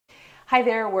Hi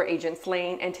there, we're Agent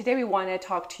Lane, and today we want to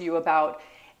talk to you about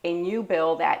a new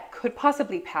bill that could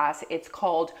possibly pass. It's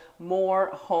called More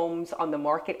Homes on the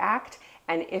Market Act,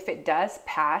 and if it does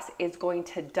pass, it's going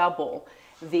to double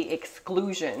the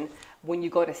exclusion when you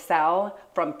go to sell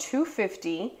from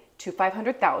 $250,000 to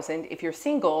 $500,000 if you're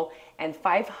single, and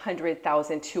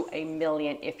 $500,000 to $1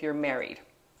 million if you're married,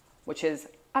 which is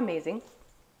amazing.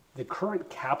 The current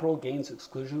capital gains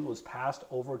exclusion was passed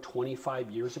over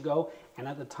 25 years ago, and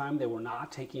at the time they were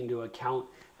not taking into account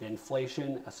the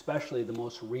inflation, especially the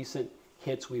most recent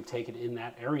hits we've taken in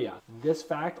that area. This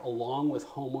fact, along with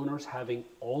homeowners having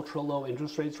ultra low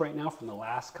interest rates right now from the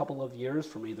last couple of years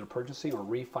from either purchasing or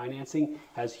refinancing,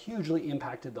 has hugely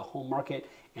impacted the home market,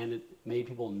 and it made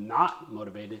people not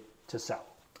motivated to sell.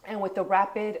 And with the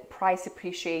rapid price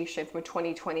appreciation from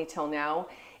 2020 till now,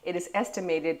 it is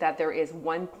estimated that there is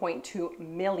 1.2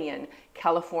 million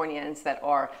Californians that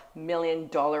are $1 million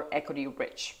equity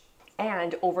rich.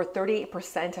 And over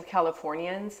 38% of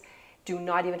Californians do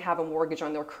not even have a mortgage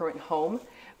on their current home,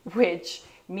 which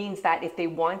means that if they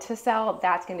want to sell,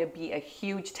 that's going to be a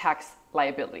huge tax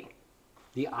liability.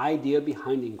 The idea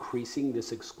behind increasing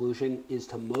this exclusion is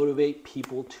to motivate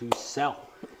people to sell.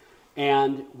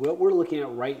 And what we're looking at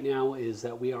right now is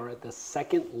that we are at the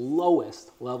second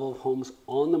lowest level of homes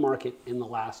on the market in the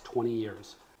last 20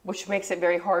 years. Which makes it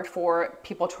very hard for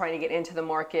people trying to get into the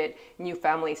market, new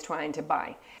families trying to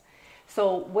buy.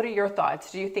 So what are your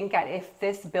thoughts? Do you think that if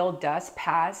this bill does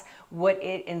pass, would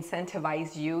it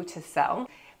incentivize you to sell?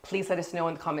 Please let us know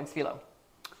in the comments below.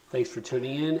 Thanks for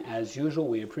tuning in. As usual,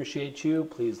 we appreciate you.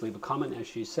 Please leave a comment, as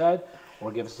she said,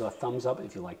 or give us a thumbs up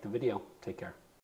if you like the video. Take care.